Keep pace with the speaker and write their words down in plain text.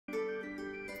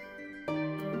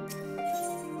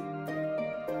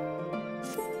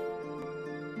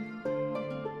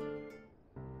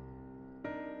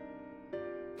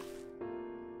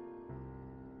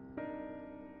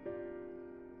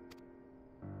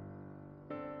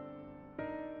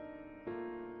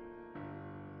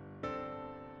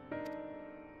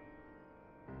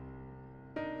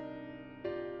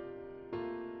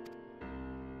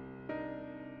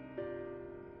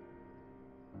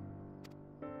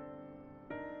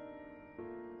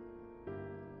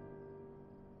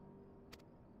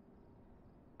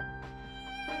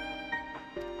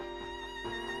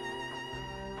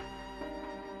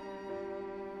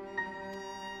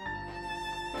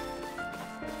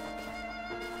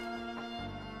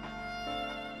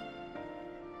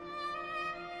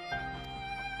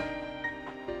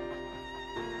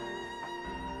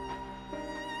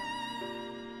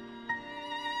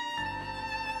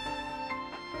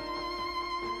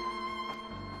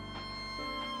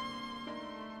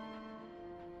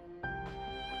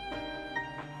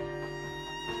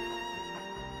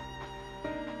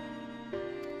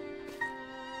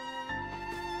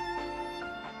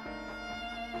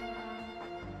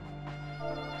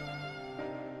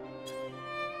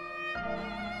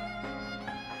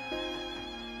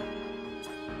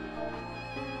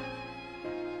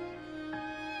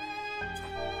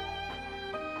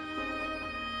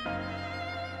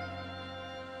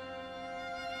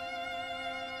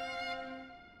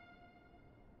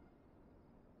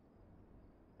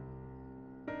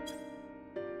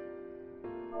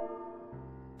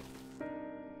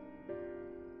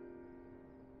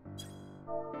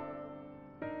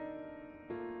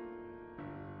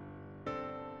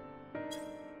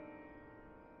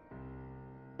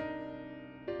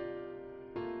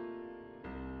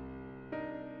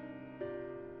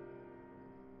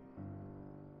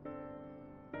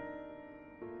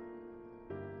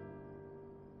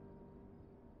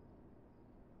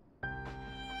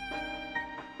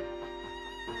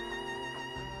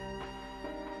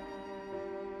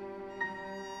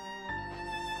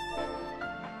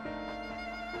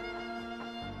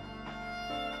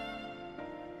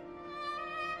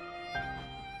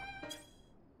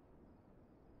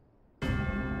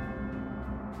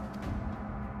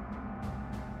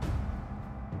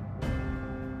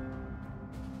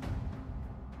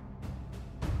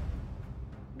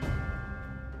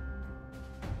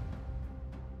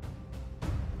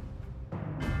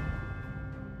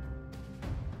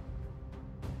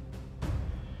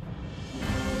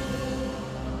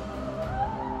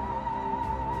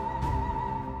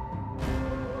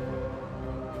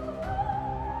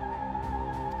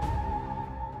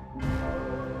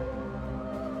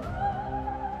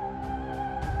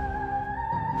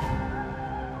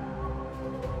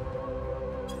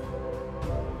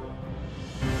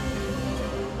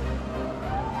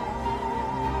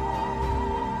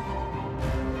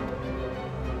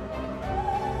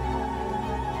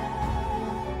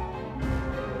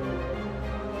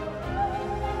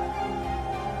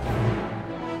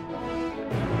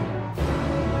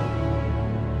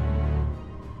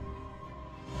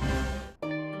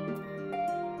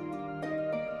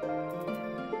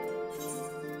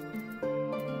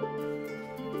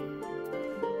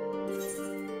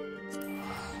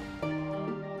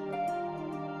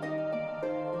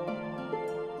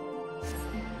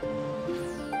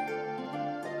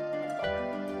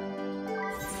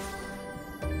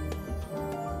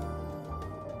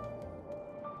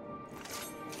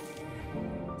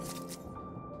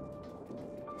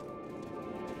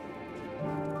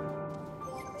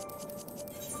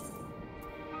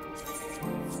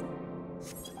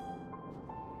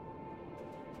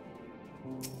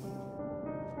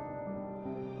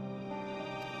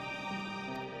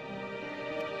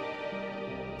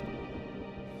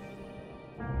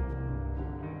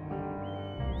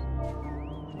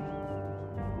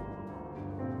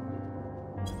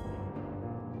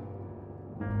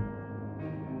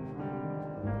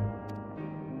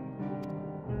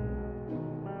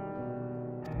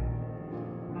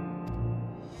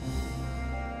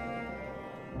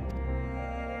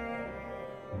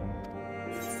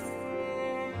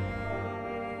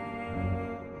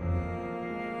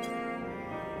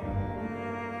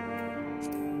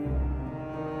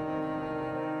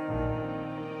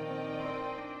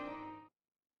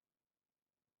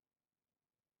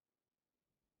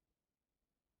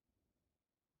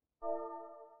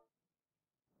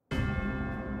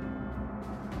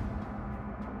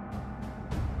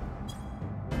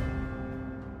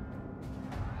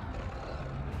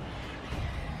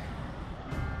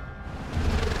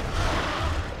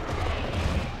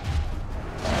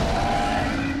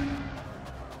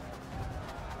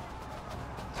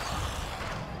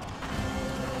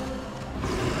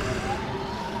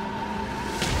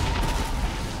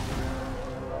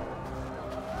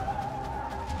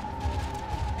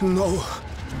No.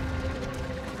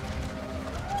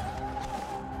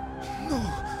 No.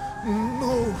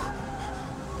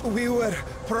 No. We were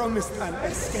promised an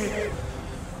escape.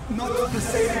 Not the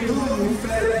same you who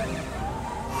fled.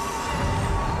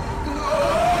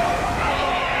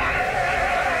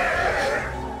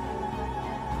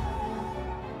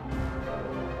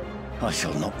 I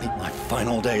shall not meet my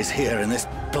final days here in this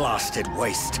blasted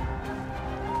waste.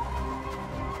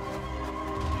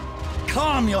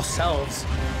 Calm yourselves.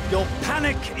 Your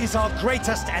panic is our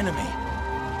greatest enemy.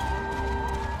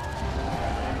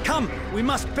 Come, we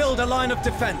must build a line of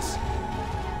defense.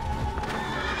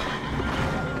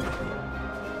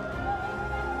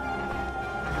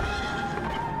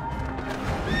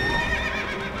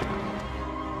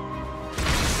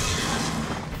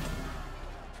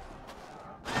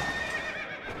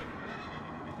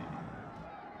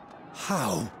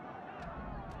 How?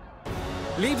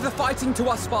 Leave the fighting to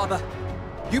us, Father.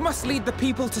 You must lead the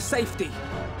people to safety.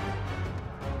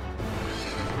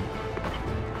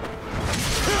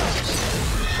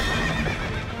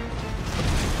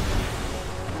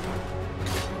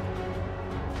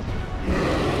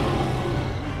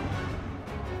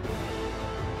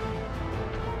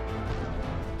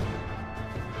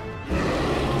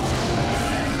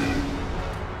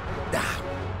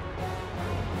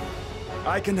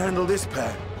 I can handle this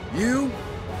pair. You?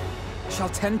 Shall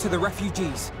tend to the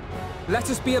refugees. Let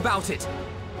us be about it.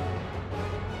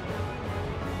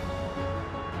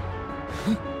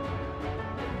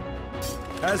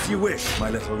 As you wish, my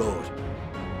little lord.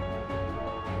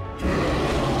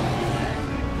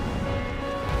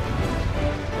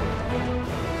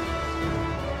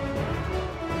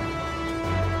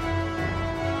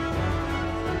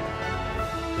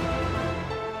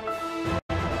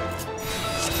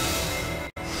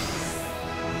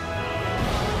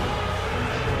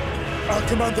 I'll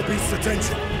command the beast's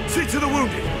attention. See to the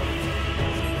wounded!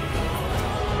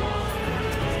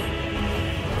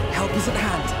 Help is at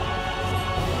hand.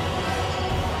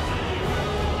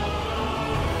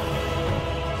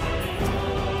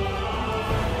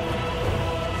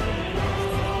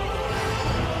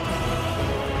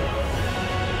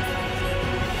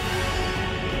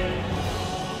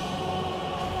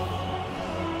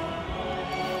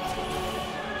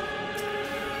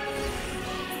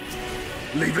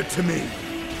 Leave it to me.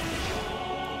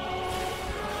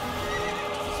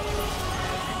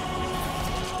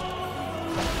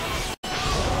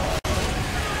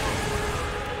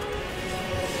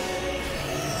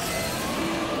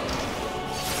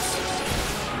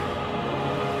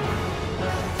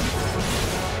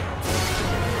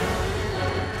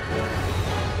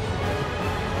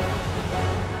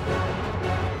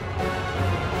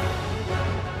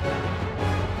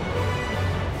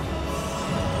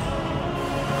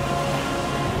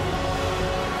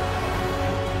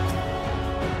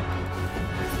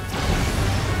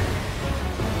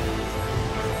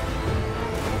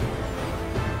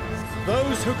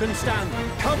 Those who can stand,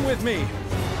 come with me!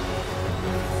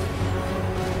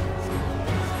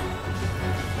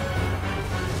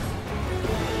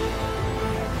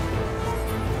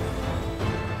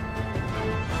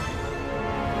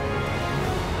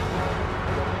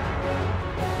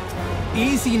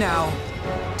 Easy now.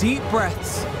 Deep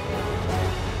breaths.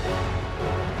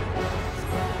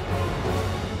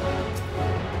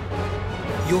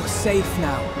 You're safe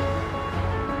now.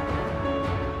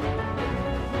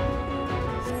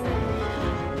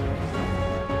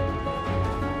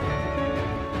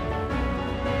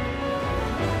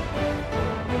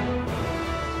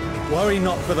 Worry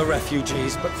not for the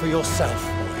refugees, but for yourself,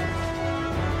 boy.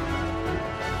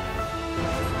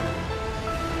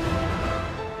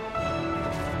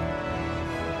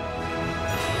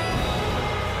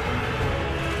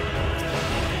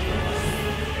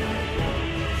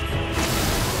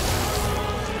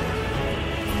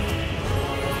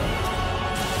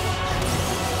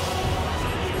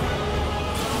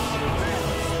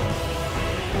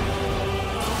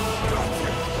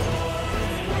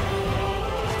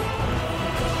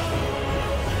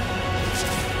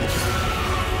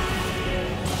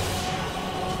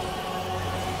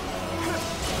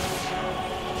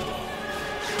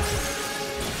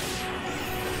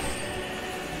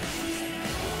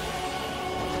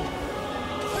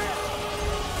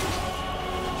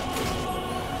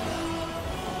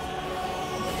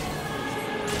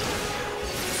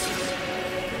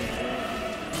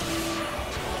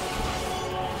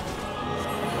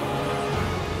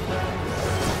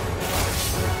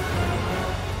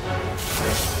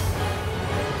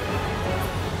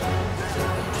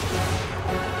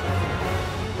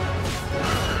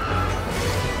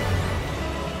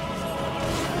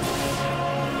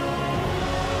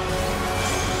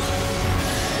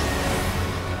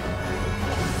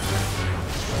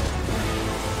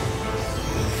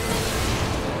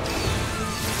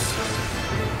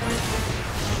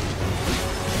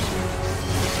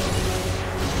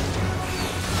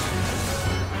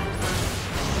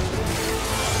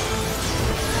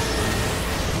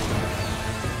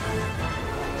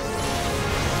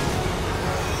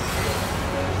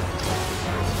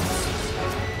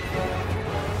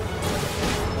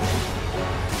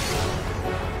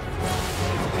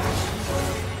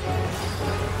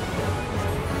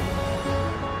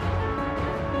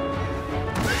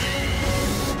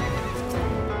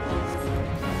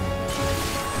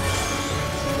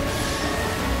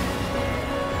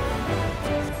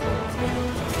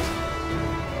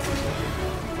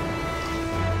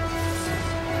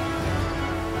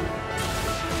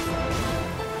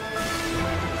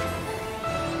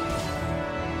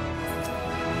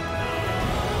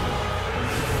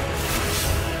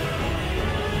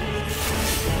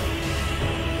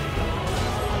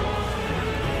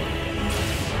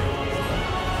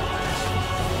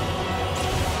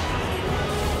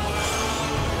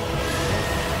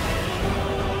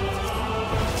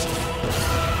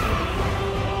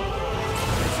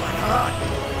 hard,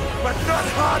 but not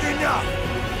hard enough!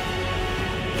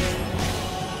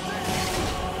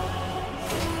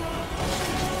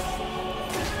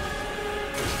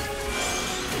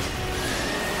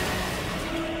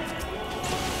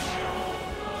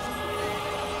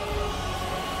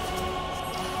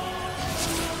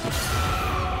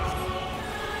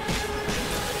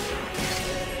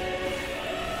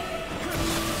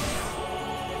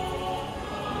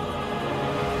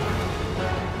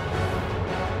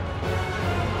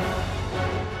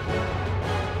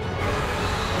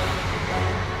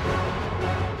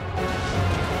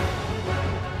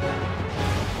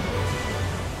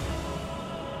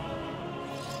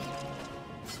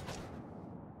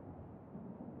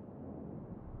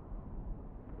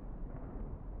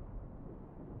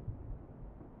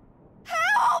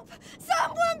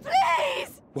 Someone,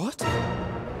 please! What? No.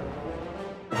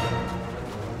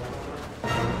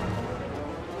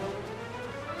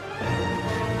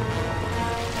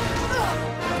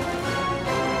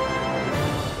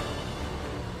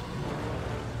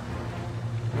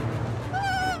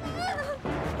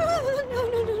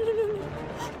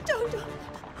 Don't.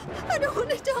 I don't want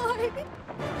to die.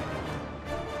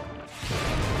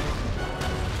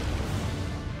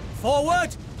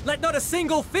 Forward! Let not a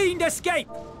single fiend escape!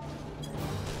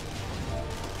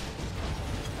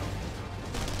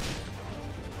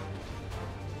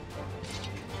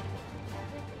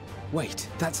 Wait,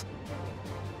 that's...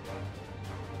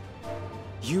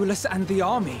 Euless and the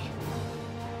army.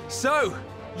 So,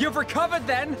 you've recovered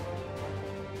then?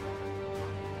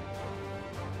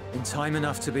 In time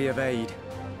enough to be of aid,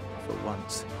 for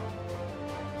once.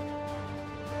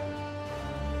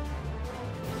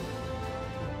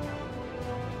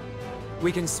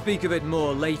 We can speak of it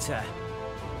more later.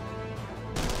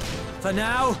 For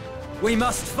now, we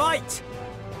must fight!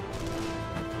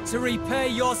 To repay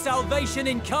your salvation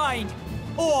in kind,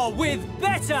 or with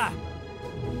better!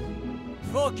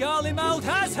 For Garlemald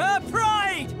has her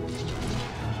pride!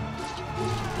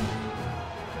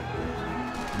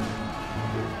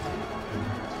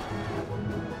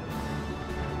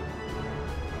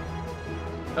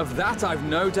 Of that I've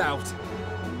no doubt.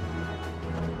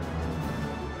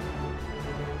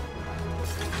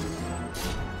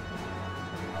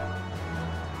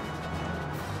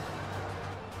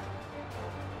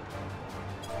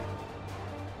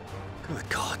 Good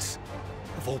gods.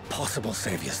 Of all possible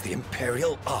saviors, the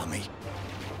Imperial Army.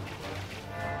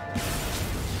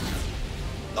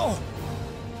 Oh!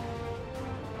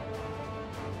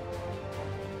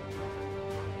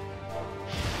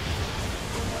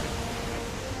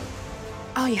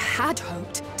 I had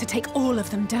hoped to take all of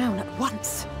them down at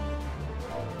once.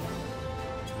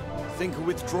 Think a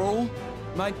withdrawal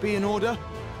might be in order?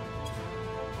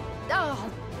 Oh,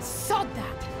 sod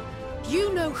that.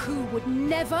 You know who would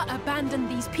never abandon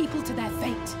these people to their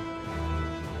fate.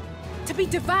 To be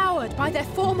devoured by their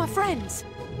former friends.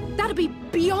 That'd be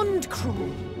beyond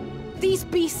cruel. These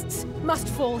beasts must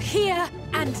fall here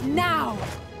and now.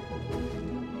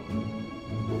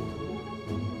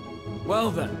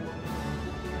 Well then,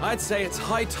 I'd say it's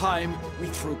high time we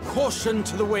threw caution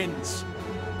to the winds.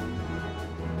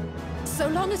 So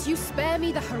long as you spare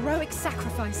me the heroic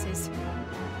sacrifices.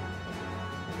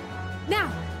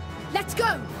 Now, let's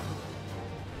go!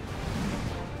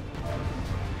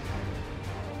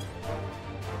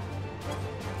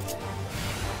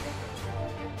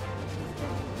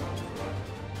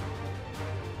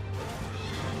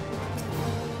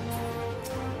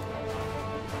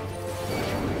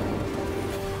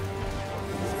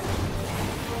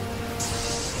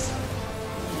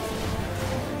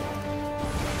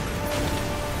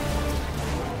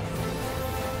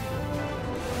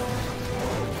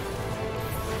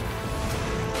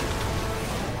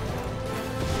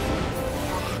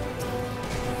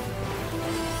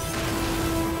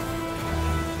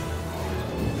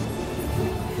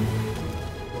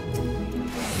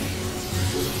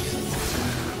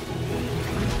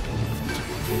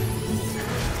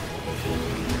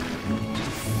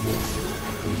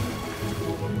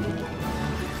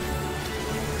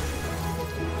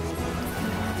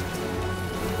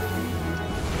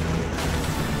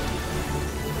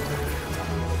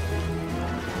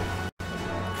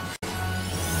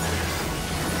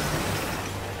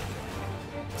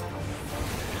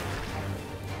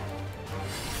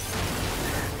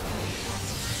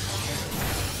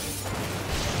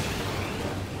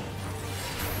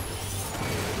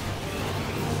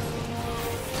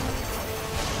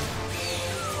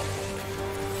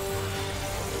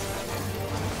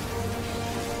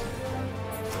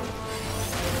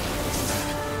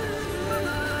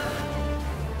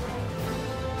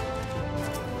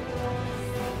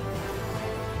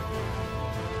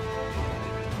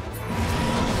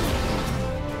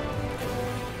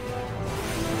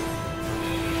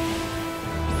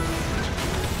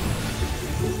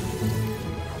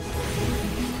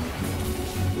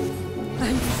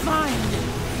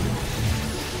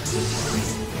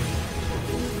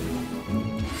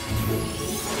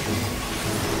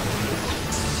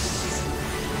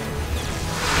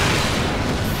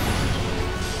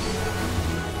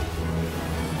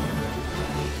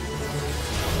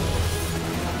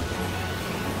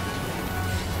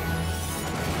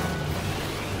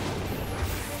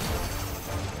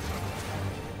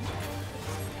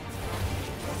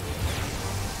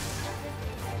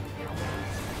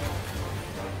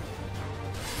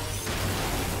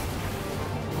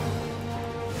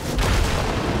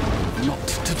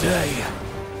 Today.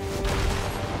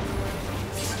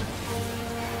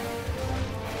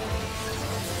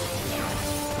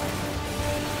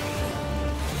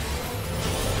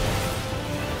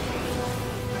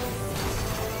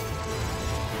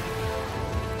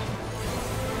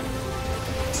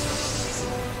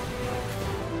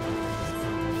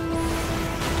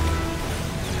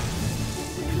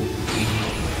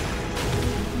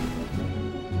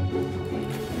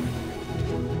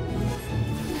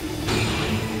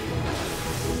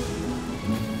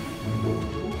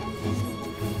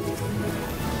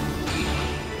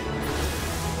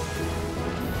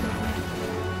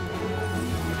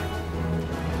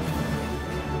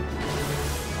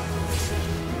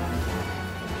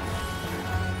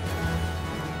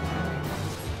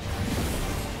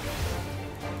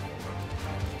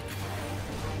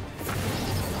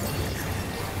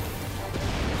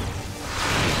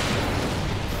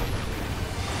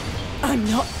 I'm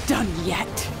not done yet.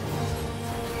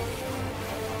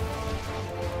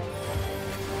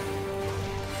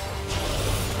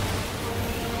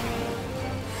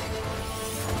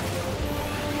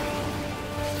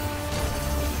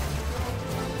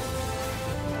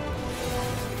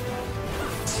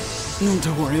 None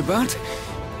to worry about.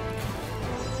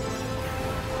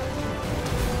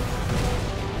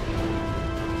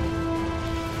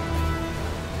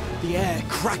 The air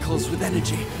crackles with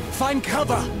energy. Find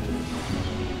cover!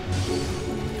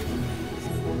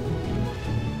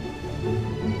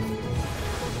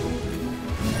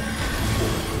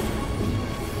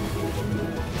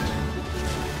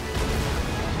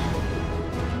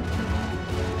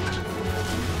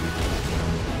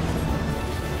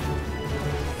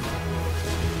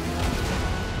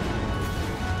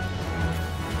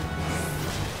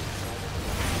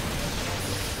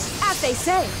 They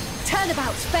say,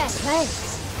 turnabout's fair play.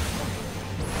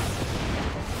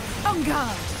 On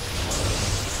guard.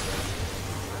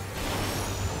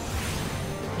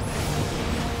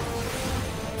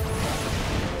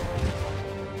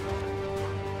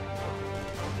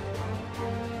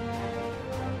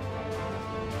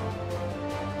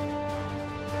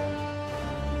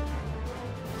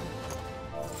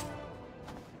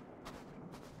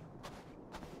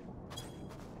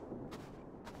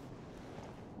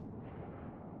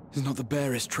 There's not the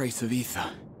barest trace of ether.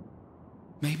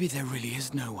 Maybe there really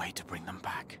is no way to bring them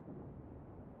back.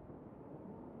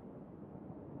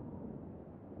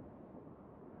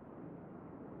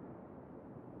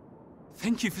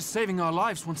 Thank you for saving our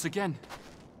lives once again.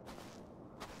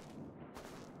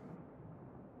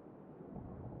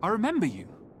 I remember you,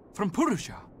 from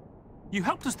Purusha. You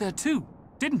helped us there too,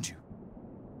 didn't you?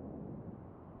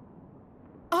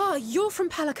 Ah, you're from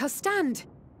Palaka's stand.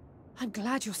 I'm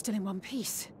glad you're still in one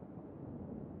piece.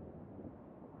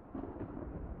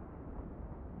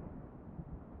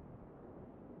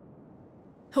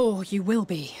 Or you will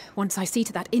be, once I see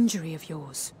to that injury of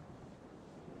yours.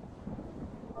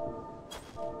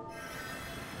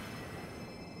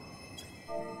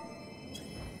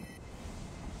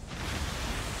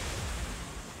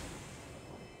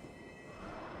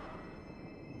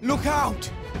 Look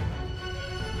out!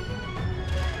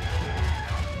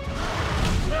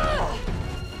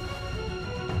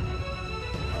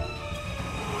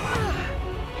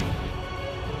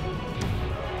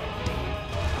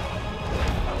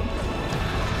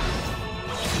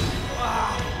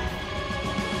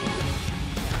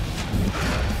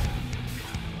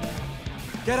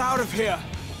 Get out of here!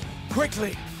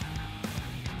 Quickly!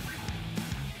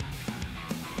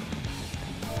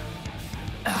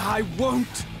 I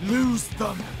won't lose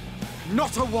them!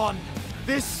 Not a one!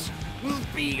 This will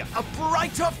be a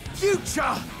brighter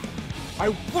future! I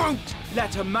won't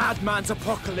let a madman's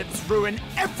apocalypse ruin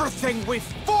everything we've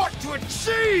fought to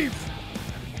achieve!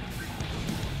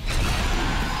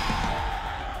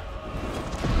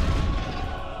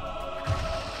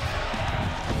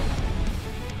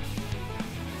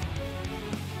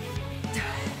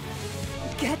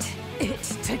 Get it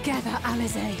together,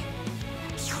 Alize.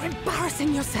 You're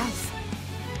embarrassing yourself.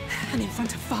 And in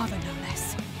front of Father, no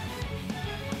less.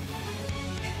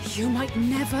 You might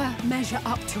never measure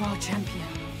up to our champion.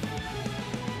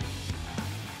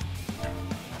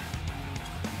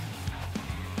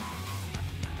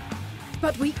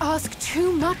 But we ask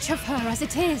too much of her as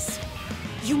it is.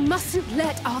 You mustn't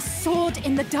let our sword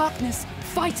in the darkness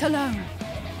fight alone.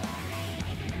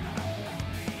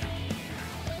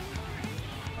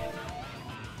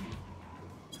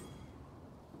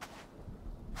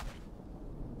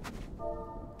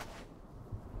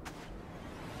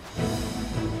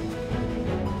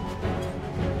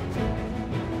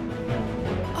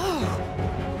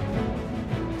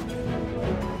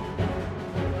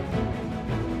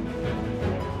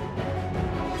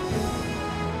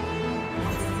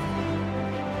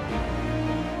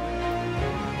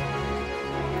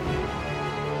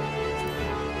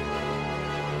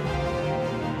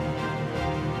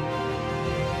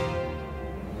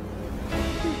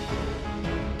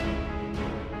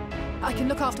 I can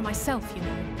look after myself, you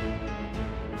know.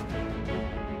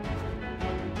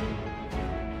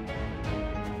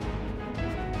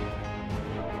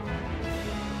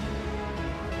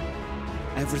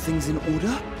 Everything's in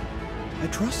order, I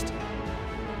trust?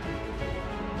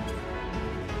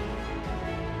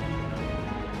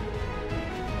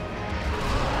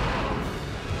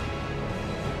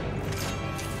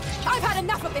 I've had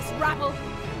enough of this rabble!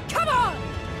 Come on!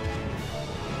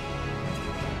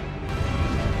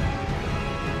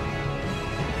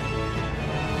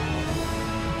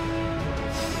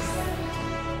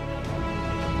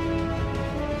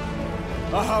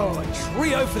 Oh, a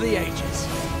trio for the ages.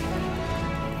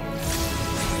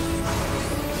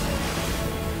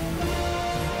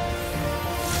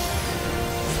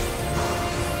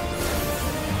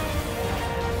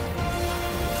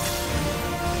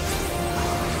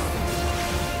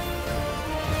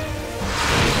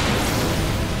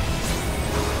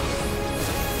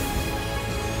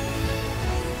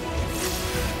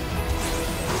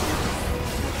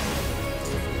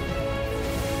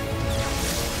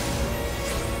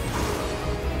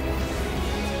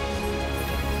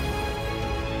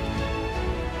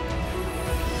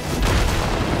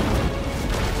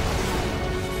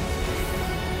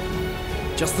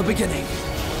 Just the beginning.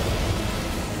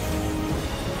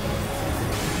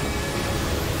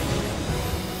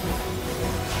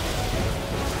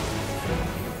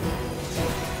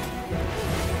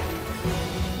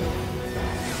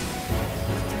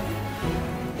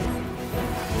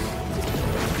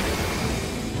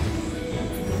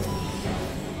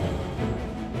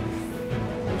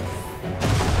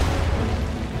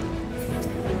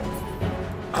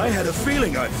 I had a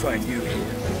feeling I'd find you here.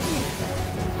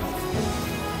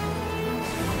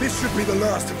 This should be the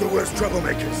last of the worst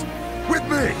troublemakers. With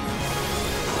me!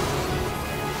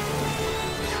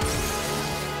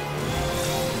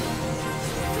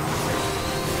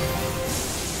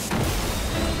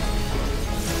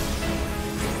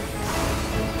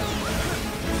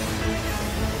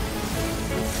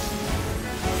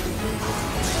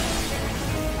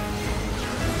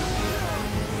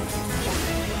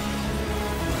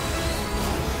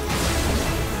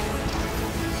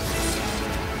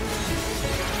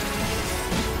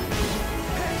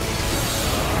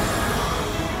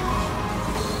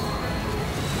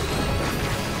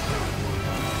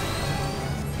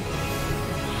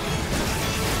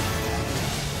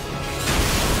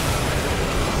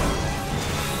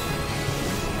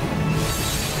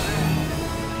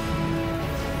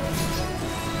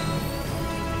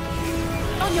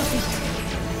 On your feet!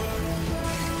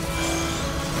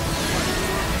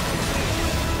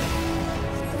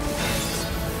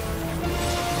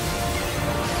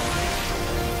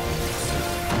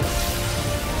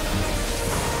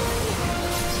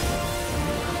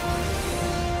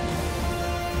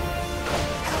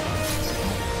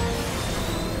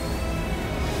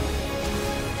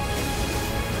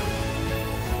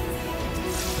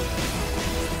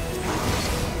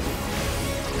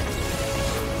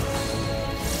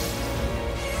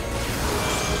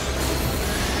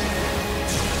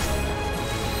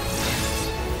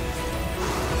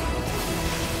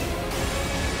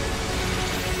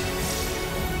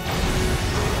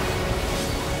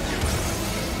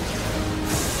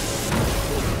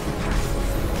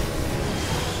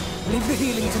 Leave the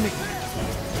healing to me.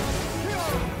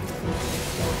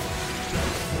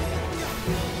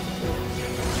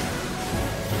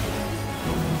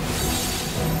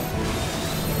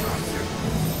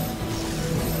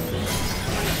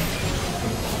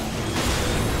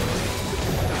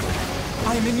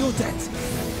 I am in your debt.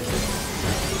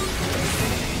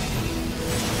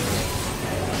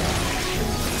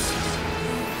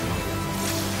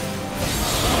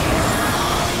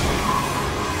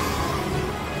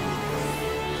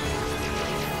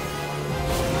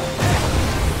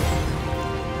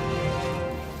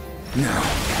 Now,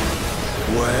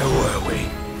 where were we?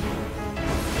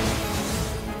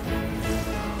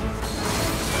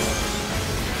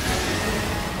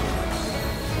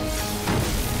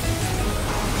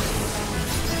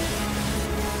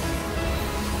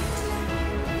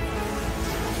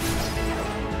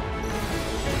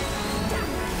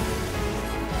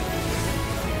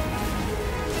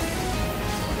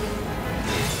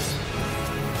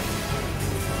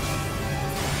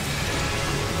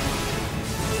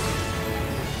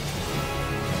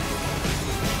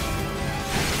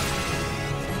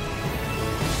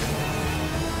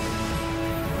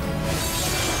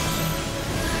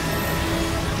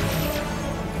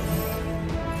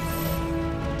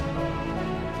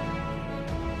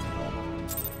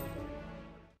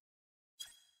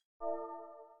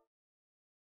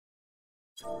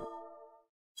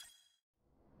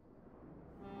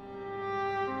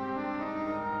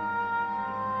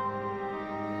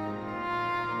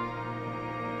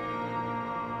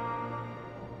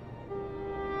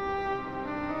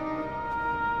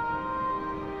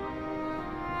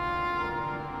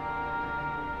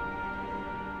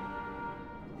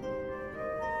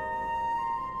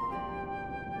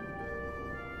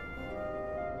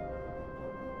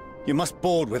 You must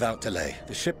board without delay.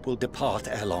 The ship will depart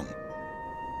ere long.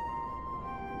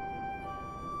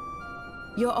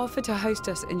 Your offer to host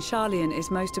us in Sharlayan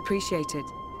is most appreciated.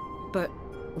 But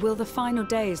will the final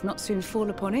days not soon fall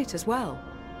upon it as well?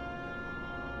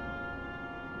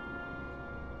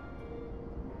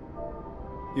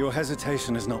 Your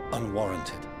hesitation is not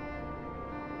unwarranted.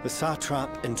 The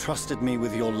satrap entrusted me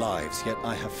with your lives, yet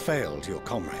I have failed your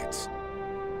comrades.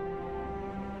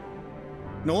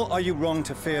 Nor are you wrong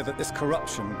to fear that this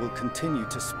corruption will continue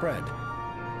to spread.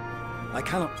 I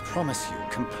cannot promise you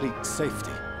complete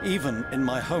safety, even in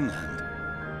my homeland.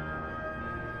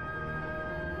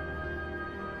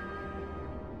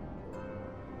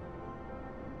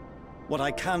 What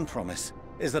I can promise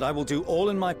is that I will do all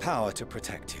in my power to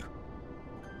protect you.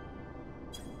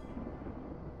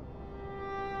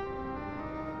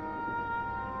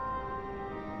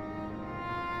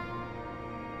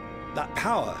 That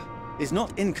power is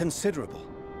not inconsiderable.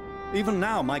 Even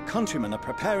now, my countrymen are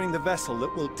preparing the vessel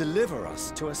that will deliver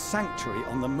us to a sanctuary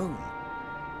on the moon.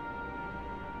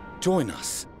 Join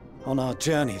us on our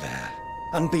journey there,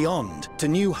 and beyond, to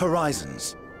new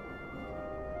horizons.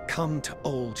 Come to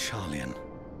old Sharlayan.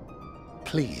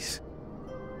 Please.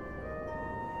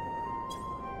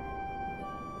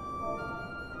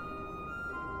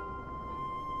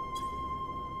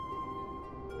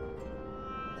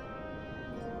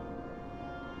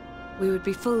 We would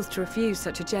be fools to refuse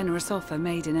such a generous offer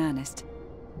made in earnest.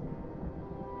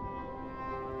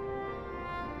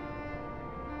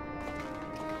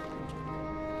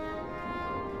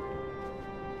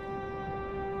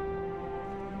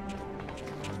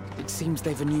 It seems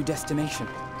they've a new destination.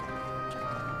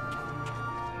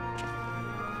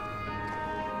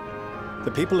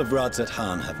 The people of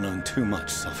Radzat-Han have known too much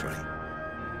suffering.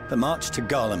 The march to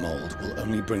Garlemald will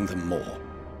only bring them more,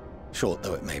 short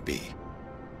though it may be.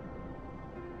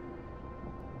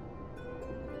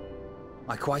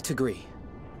 I quite agree.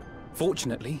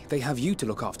 Fortunately, they have you to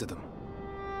look after them.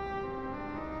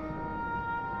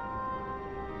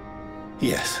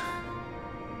 Yes.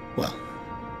 Well.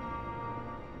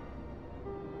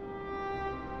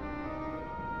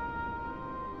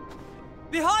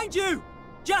 Behind you!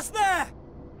 Just there!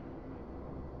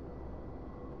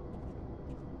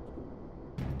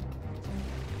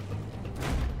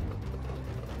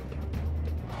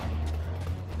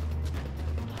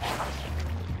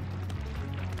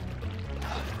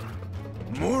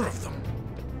 More of them.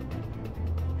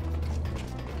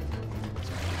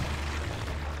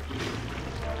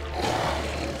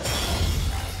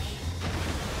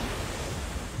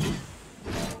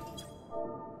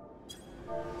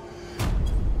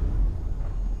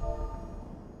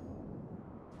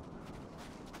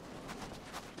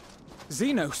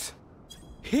 Xenos!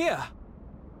 Here!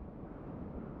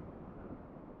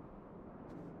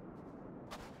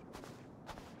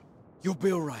 You'll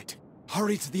be all right.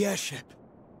 Hurry to the airship.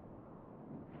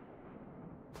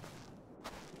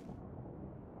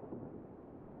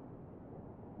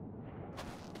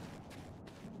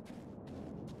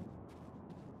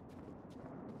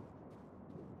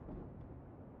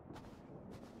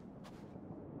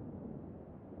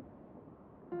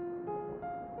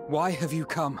 Why have you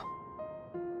come?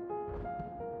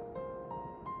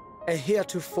 A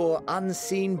heretofore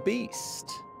unseen beast.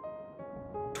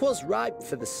 'Twas ripe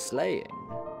for the slaying.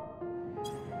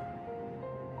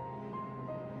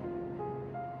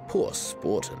 Poor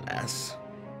sport, alas.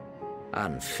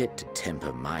 Unfit to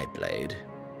temper my blade.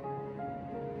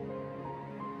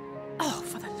 Oh,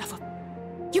 for the love of...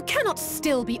 You cannot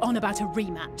still be on about a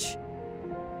rematch.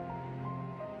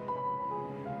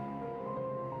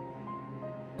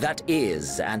 That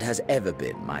is, and has ever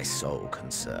been, my sole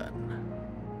concern.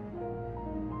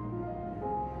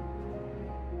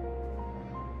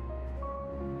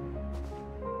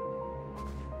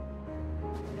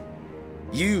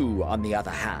 You, on the other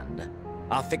hand,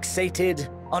 are fixated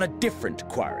on a different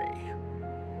quarry.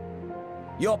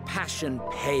 Your passion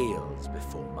pales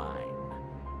before mine,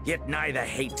 yet neither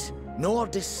hate nor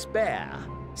despair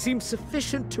seems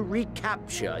sufficient to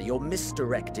recapture your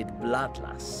misdirected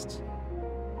bloodlust.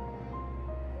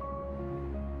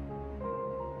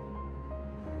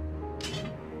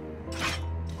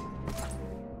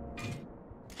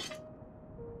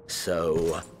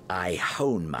 So, I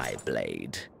hone my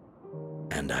blade,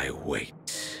 and I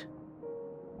wait.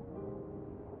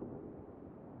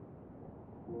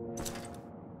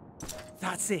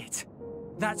 That's it.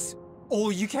 That's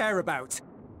all you care about.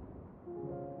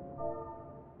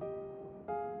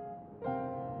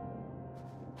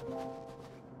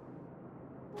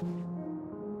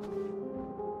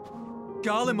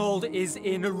 Garlemald is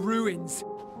in ruins.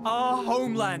 Our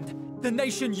homeland, the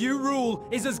nation you rule,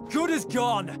 is as good as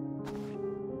gone.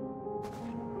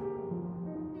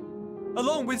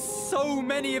 Along with so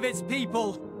many of its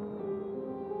people.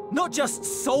 Not just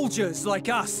soldiers like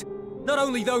us. Not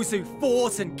only those who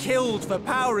fought and killed for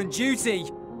power and duty.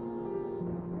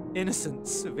 Innocent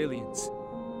civilians.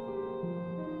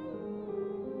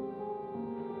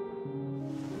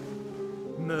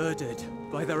 Murdered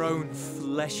by their own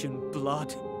flesh and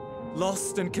blood.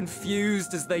 Lost and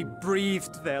confused as they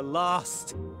breathed their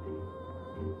last.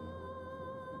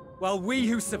 While we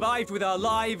who survived with our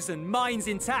lives and minds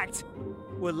intact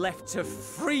were left to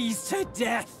freeze to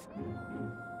death.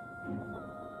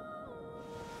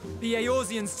 The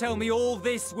Eorzeans tell me all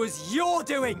this was your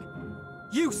doing!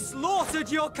 You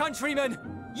slaughtered your countrymen!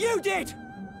 You did!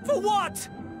 For what?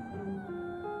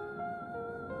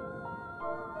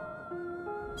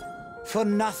 For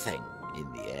nothing,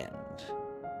 in the end.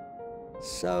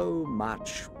 So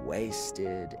much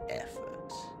wasted effort.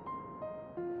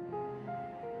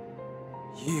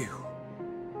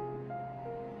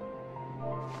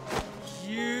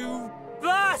 You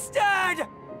bastard!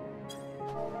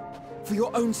 For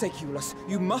your own sake, Eulus,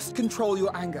 you must control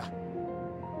your anger.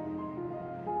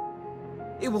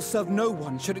 It will serve no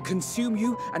one should it consume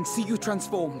you and see you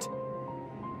transformed.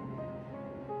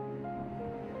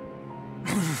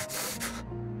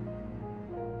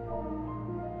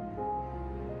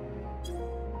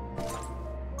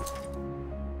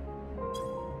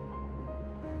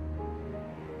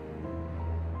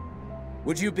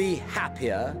 Would you be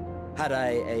happier had I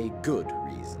a good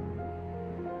reason?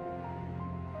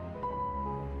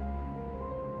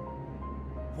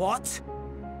 What?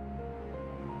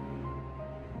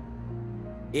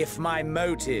 If my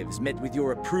motives met with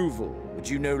your approval, would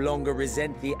you no longer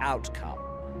resent the outcome?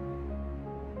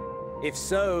 If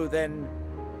so, then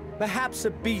perhaps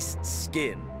a beast's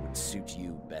skin would suit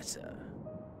you better.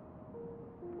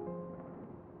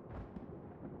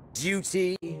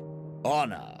 Duty,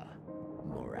 honor,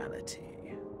 morality.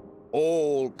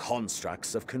 All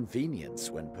constructs of convenience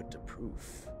when put to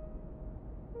proof.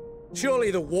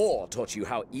 Surely the war taught you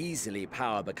how easily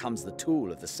power becomes the tool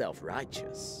of the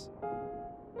self-righteous.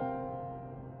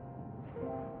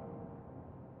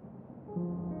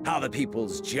 How the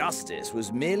people's justice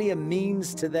was merely a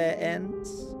means to their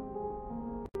ends?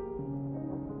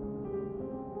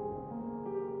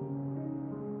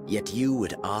 Yet you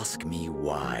would ask me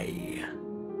why.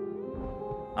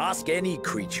 Ask any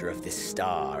creature of this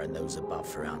star and those above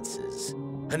for answers,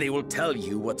 and they will tell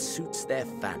you what suits their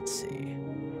fancy.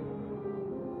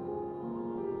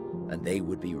 And they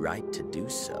would be right to do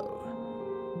so.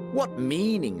 What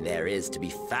meaning there is to be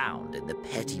found in the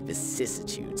petty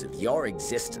vicissitudes of your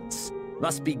existence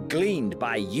must be gleaned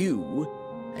by you,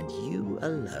 and you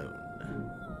alone.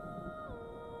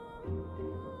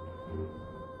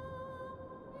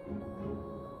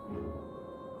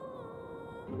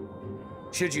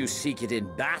 Should you seek it in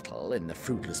battle in the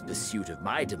fruitless pursuit of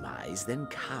my demise, then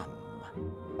come.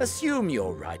 Assume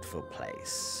your rightful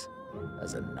place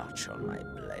as a notch on my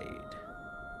blade.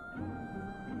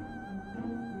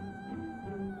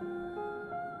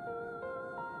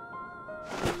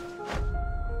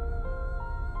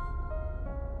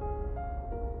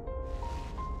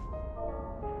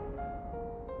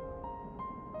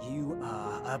 You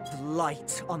are a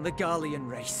blight on the Garlean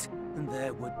race, and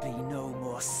there would be no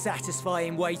more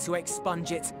satisfying way to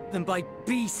expunge it than by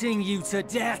beating you to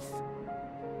death.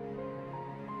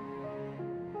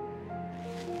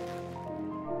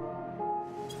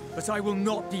 But I will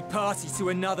not be party to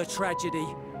another tragedy.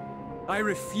 I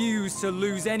refuse to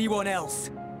lose anyone else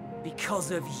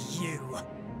because of you.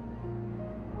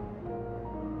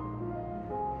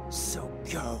 So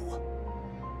go.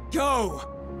 Go!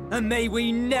 And may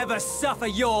we never suffer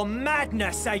your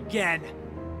madness again!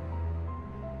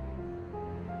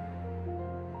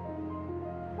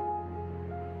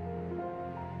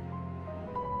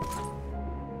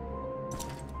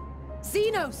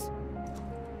 Xenos!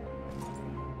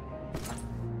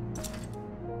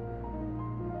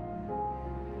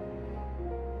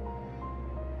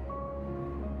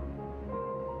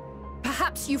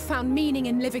 Perhaps you found meaning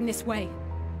in living this way.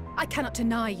 I cannot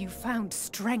deny you found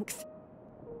strength.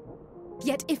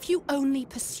 Yet if you only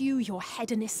pursue your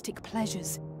hedonistic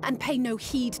pleasures and pay no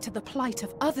heed to the plight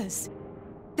of others,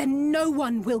 then no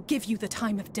one will give you the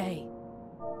time of day.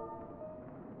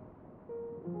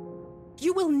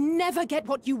 You will never get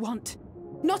what you want,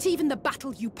 not even the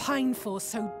battle you pine for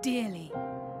so dearly.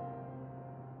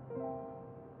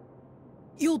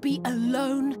 You'll be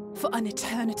alone for an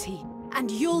eternity,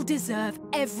 and you'll deserve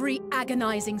every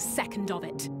agonizing second of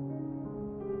it.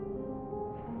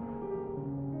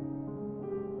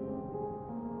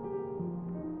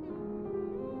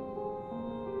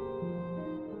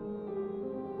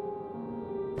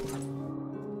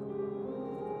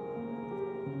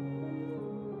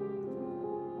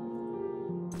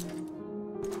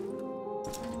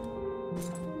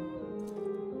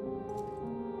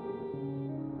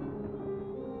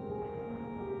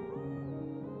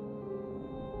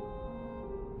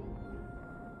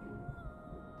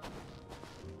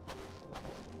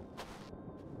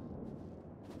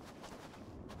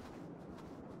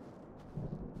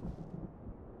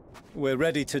 We're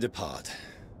ready to depart.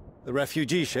 The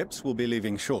refugee ships will be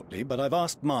leaving shortly, but I've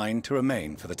asked mine to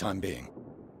remain for the time being.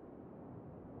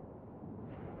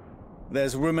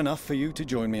 There's room enough for you to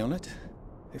join me on it,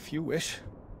 if you wish.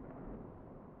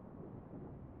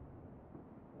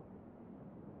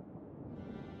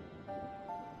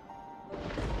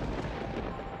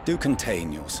 Do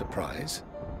contain your surprise.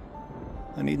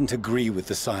 I needn't agree with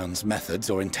the Scion's methods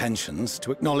or intentions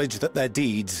to acknowledge that their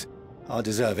deeds are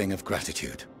deserving of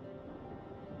gratitude.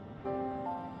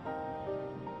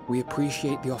 We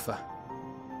appreciate the offer.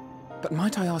 But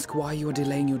might I ask why you are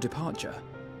delaying your departure?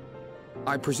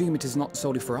 I presume it is not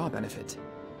solely for our benefit.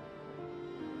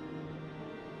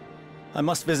 I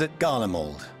must visit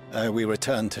Garlemald ere we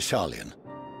return to Sharlayan.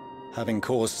 Having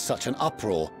caused such an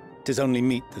uproar, 'tis only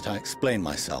meet that I explain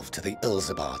myself to the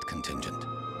Ilsabard contingent.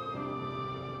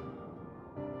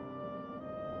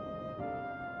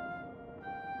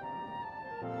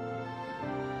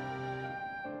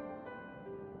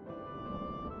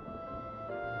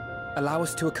 Allow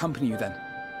us to accompany you then.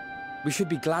 We should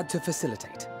be glad to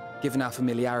facilitate, given our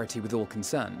familiarity with all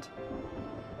concerned.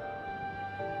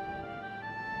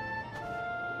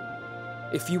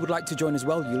 If you would like to join as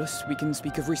well, Eulus, we can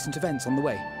speak of recent events on the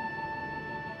way.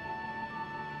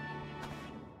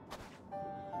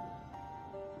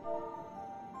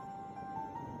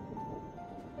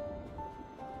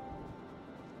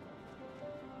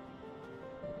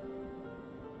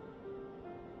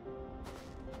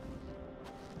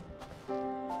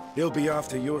 He'll be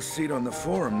after your seat on the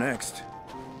forum next.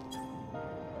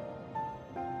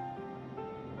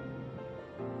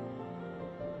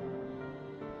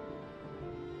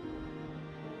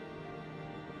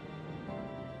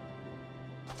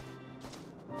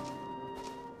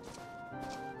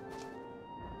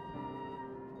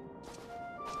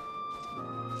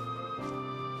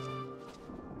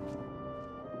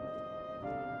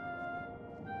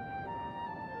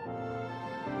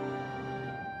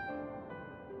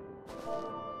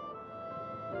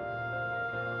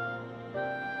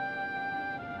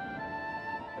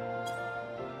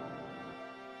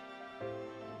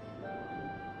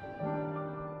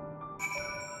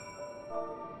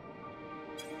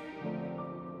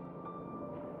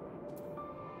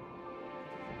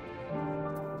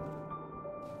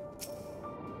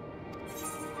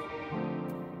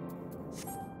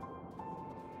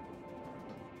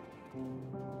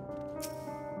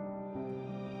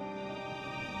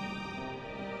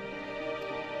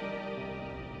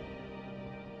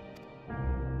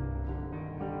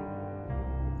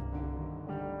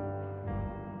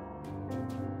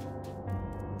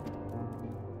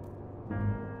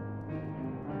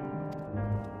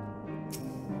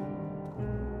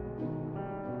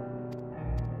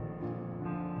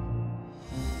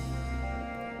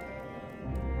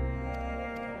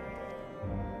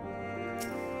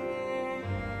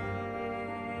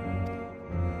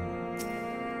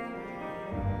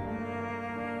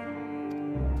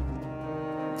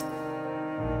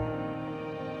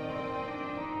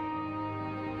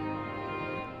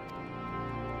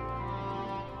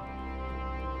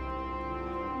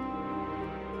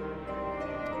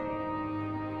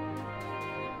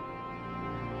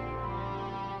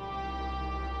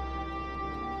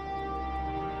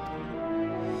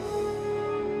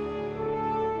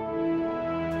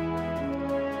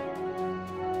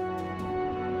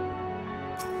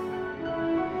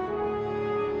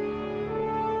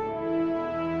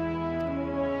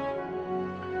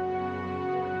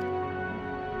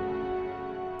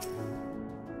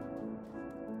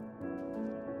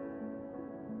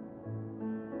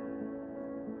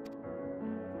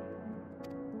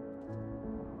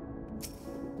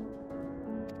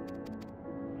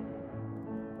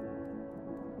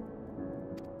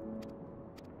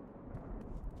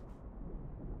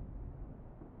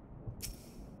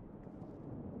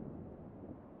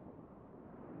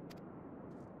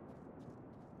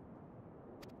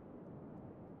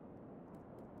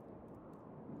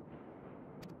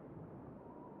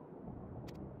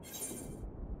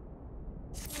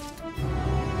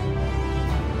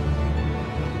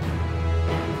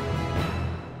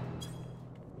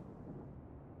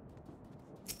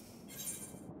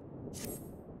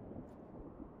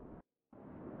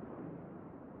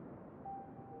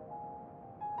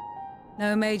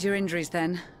 No major injuries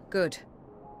then. Good.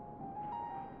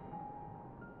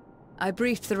 I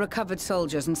briefed the recovered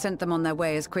soldiers and sent them on their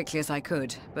way as quickly as I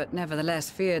could, but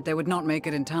nevertheless feared they would not make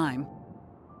it in time.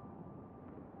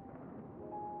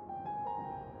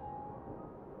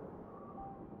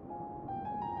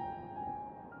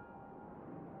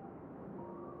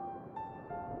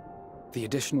 The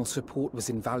additional support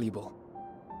was invaluable.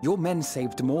 Your men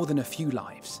saved more than a few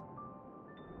lives.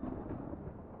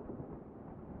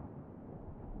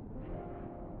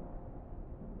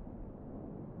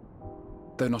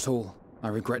 Though not all, I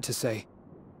regret to say.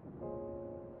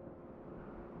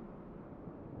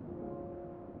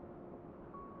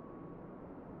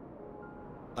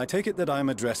 I take it that I'm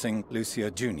addressing Lucia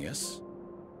Junius?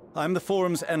 I'm the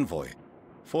Forum's envoy,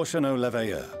 Fortuneau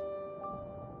Leveilleur.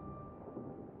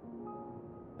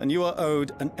 And you are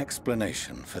owed an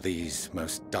explanation for these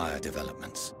most dire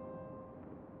developments.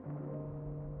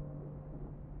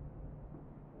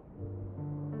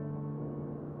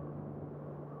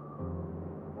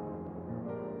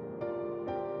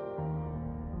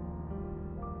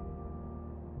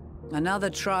 Another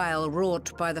trial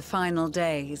wrought by the final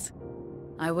days.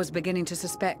 I was beginning to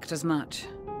suspect as much.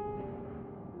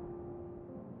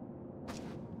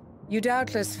 You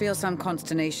doubtless feel some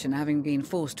consternation having been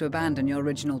forced to abandon your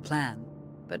original plan.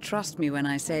 But trust me when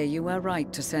I say you were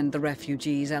right to send the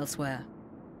refugees elsewhere.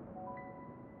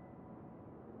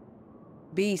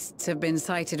 Beasts have been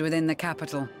sighted within the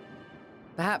capital.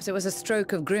 Perhaps it was a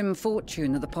stroke of grim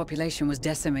fortune that the population was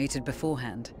decimated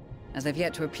beforehand, as they've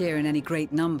yet to appear in any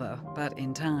great number, but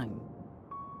in time.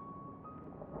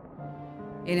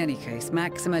 In any case,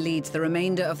 Maxima leads the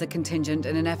remainder of the contingent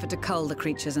in an effort to cull the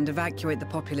creatures and evacuate the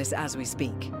populace as we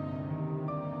speak.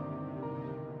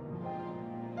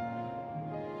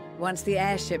 Once the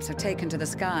airships have taken to the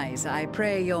skies, I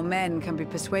pray your men can be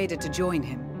persuaded to join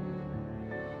him.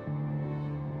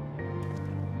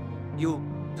 You'll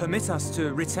permit us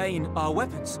to retain our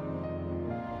weapons?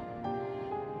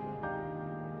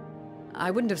 I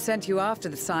wouldn't have sent you after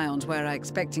the Scions were I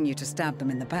expecting you to stab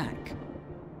them in the back.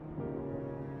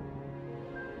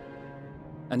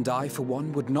 And I, for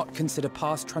one, would not consider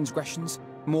past transgressions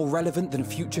more relevant than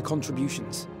future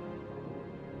contributions.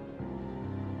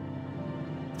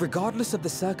 Regardless of the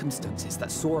circumstances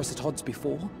that saw us at odds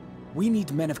before, we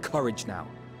need men of courage now,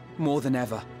 more than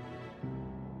ever.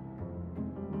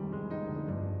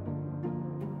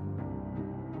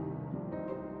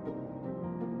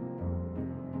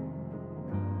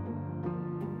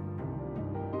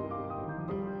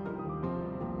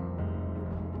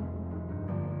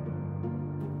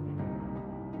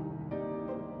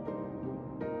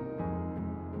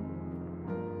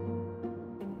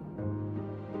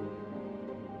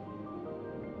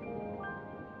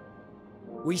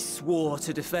 We swore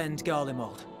to defend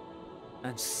Garlemald,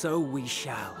 and so we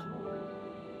shall.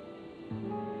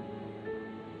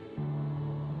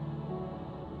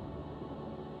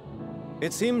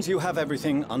 It seems you have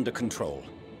everything under control.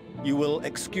 You will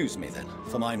excuse me then,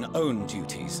 for mine own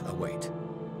duties await.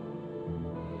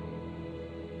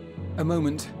 A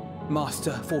moment,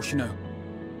 Master Fortuneau.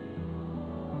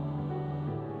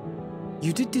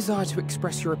 You did desire to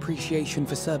express your appreciation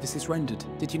for services rendered,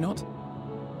 did you not?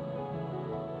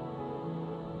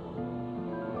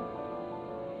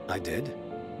 I did.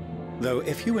 Though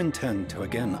if you intend to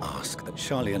again ask that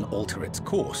Sharlayan alter its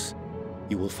course,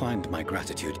 you will find my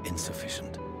gratitude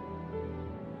insufficient.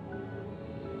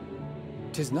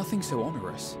 'Tis nothing so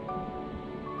onerous.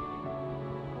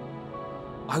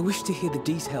 I wish to hear the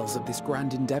details of this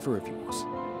grand endeavor of yours.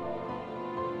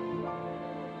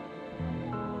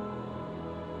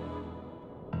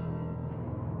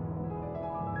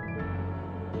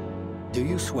 Do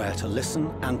you swear to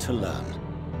listen and to learn,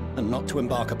 and not to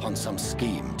embark upon some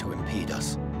scheme to impede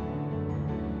us?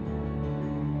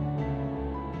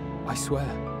 I swear.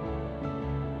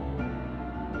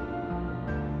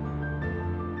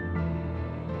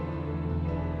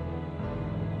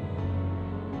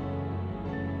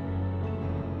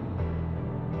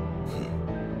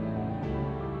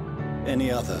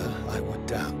 Any other I would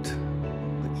doubt,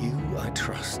 but you I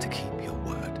trust to keep your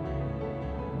word.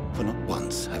 For not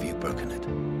once have you broken it.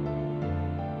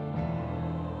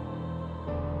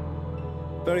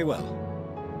 Very well.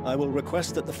 I will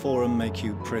request that the Forum make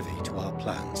you privy to our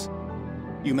plans.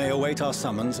 You may await our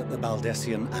summons at the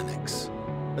Baldessian Annex,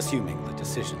 assuming the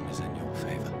decision is in your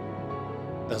favor.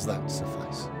 Does that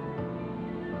suffice?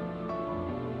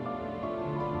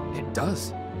 It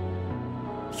does.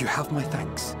 You have my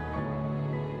thanks.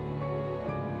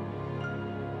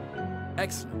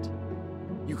 Excellent.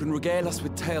 You can regale us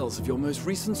with tales of your most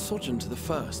recent sojourn to the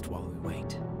First while we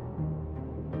wait.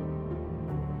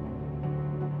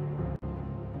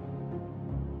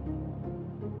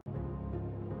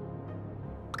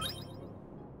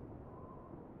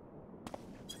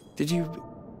 Did you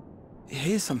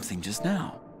hear something just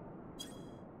now?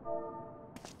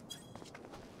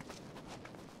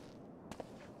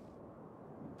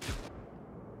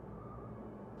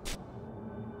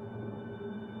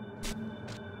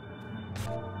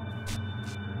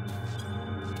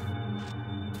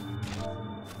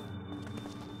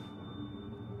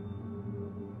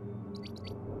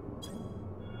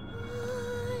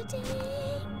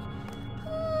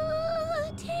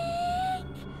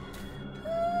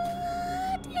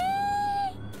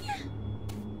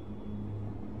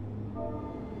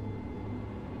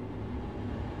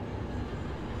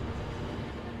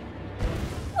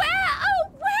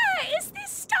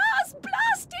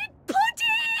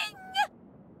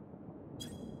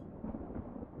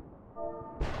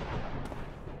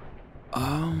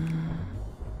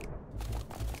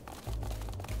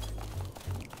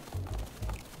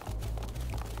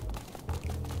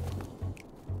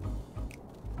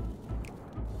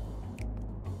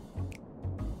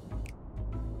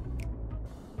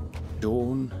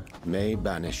 Dawn may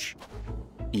banish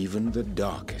even the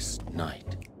darkest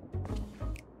night,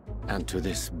 and to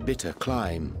this bitter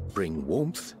clime bring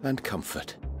warmth and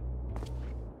comfort.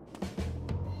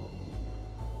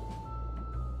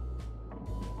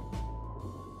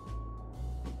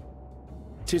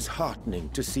 'Tis heartening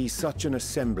to see such an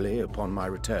assembly upon my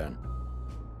return.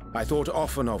 I thought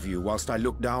often of you whilst I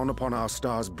looked down upon our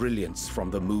star's brilliance from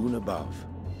the moon above.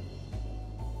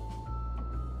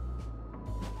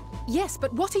 Yes,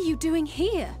 but what are you doing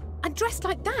here? And dressed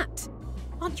like that?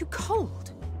 Aren't you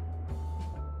cold?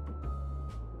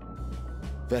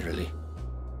 Verily,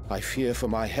 I fear for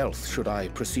my health should I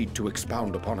proceed to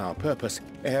expound upon our purpose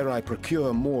ere I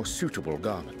procure more suitable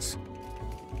garments.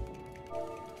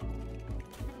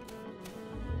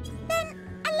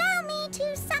 Then allow me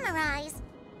to summarize.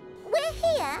 We're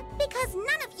here because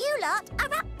none of you lot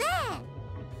are up there.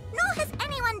 Nor has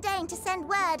anyone deigned to send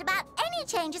word about any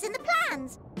changes in the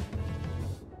plans.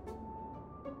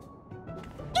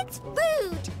 It's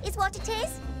rude, is what it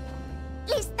is. At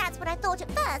least that's what I thought at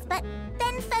first, but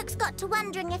then folks got to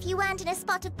wondering if you weren't in a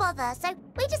spot of bother, so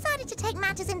we decided to take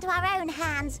matters into our own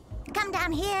hands. Come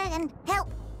down here and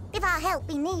help, if our help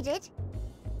be needed.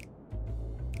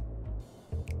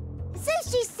 So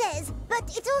she says, but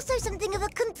it's also something of a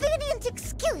convenient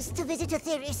excuse to visit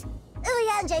Etheris.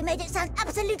 Oriange made it sound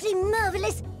absolutely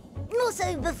marvelous. More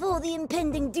so before the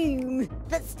impending doom,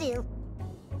 but still.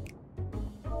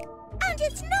 And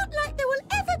it's not like there will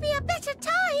ever be a better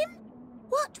time.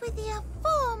 What with the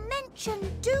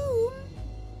aforementioned doom?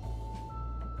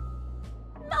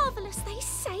 Marvellous, they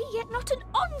say, yet not an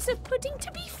ounce of pudding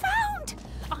to be found.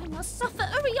 I must suffer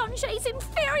Oriange's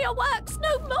inferior works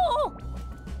no more.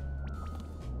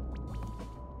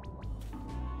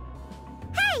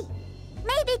 Hey!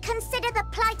 Maybe consider the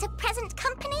plight of present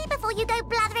company before you go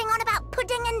blathering on about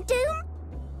pudding and doom?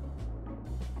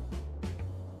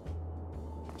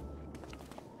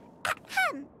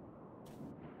 Ahem.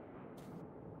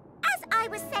 As I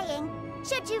was saying,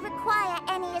 should you require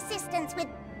any assistance with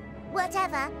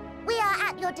whatever, we are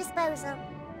at your disposal.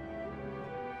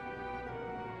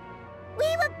 We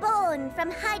were born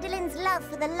from Hydaelyn's love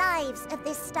for the lives of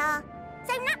this star,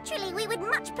 so naturally we would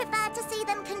much prefer to see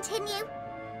them continue.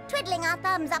 Twiddling our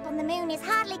thumbs up on the moon is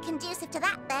hardly conducive to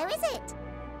that, though, is it?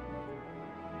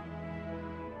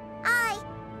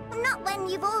 Not when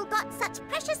you've all got such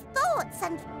precious thoughts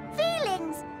and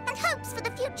feelings and hopes for the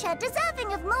future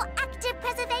deserving of more active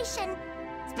preservation.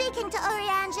 Speaking to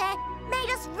Oriange made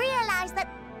us realize that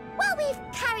while we've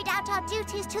carried out our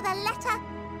duties to the letter,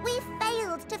 we've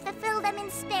failed to fulfill them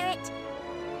in spirit.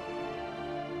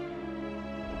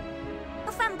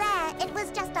 From there, it was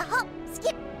just a hop,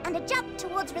 skip, and a jump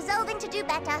towards resolving to do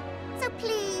better. So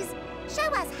please,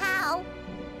 show us how.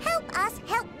 Help us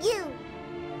help you.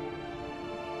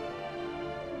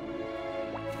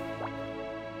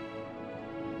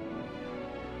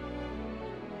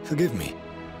 Forgive me,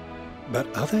 but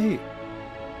are they...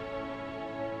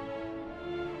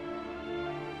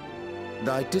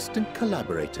 Thy distant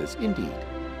collaborators, indeed.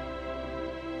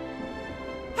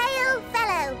 Hail,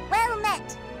 fellow! Well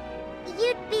met!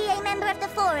 You'd be a member of the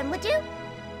Forum, would you?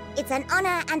 It's an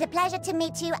honor and a pleasure to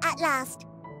meet you at last.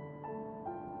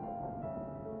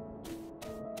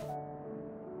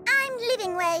 I'm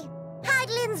Livingway,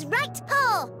 Hydaelyn's right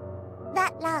paw.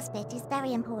 That last bit is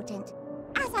very important,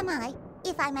 as am I.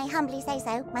 If I may humbly say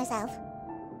so, myself.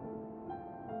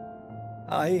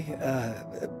 I,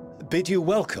 bid you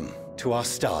welcome to our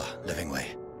star, Livingway.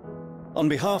 On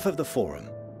behalf of the Forum,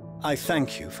 I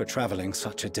thank you for traveling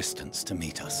such a distance to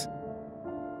meet us.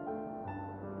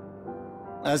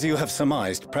 As you have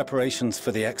surmised, preparations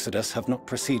for the Exodus have not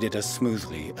proceeded as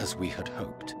smoothly as we had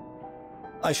hoped.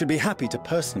 I should be happy to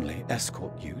personally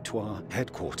escort you to our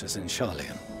headquarters in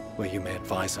Charlian, where you may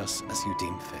advise us as you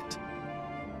deem fit.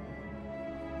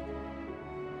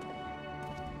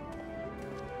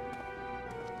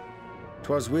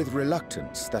 'Twas with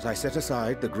reluctance that I set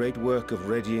aside the great work of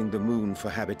readying the moon for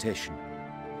habitation.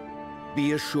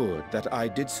 Be assured that I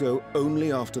did so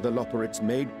only after the Loperites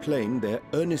made plain their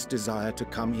earnest desire to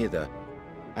come hither,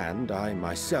 and I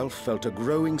myself felt a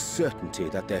growing certainty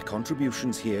that their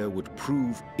contributions here would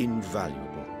prove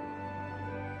invaluable.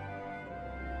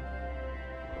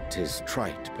 'Tis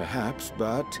trite, perhaps,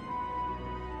 but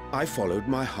I followed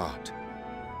my heart.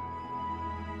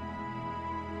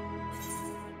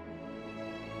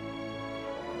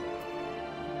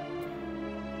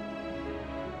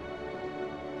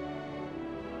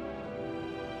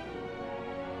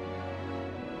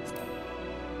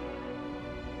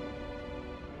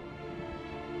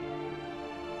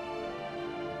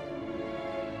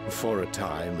 For a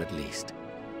time, at least.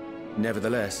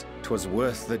 Nevertheless, 'twas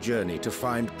worth the journey to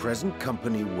find present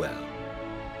company well.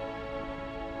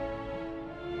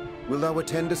 Wilt thou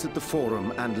attend us at the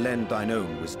Forum and lend thine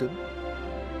own wisdom?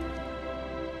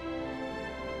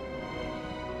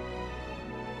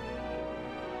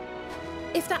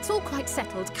 If that's all quite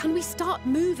settled, can we start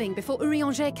moving before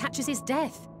Urianger catches his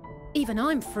death? Even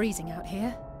I'm freezing out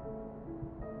here.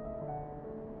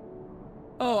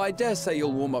 Oh, I dare say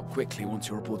you'll warm up quickly once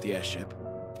you're aboard the airship.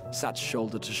 Sat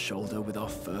shoulder to shoulder with our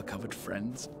fur-covered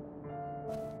friends.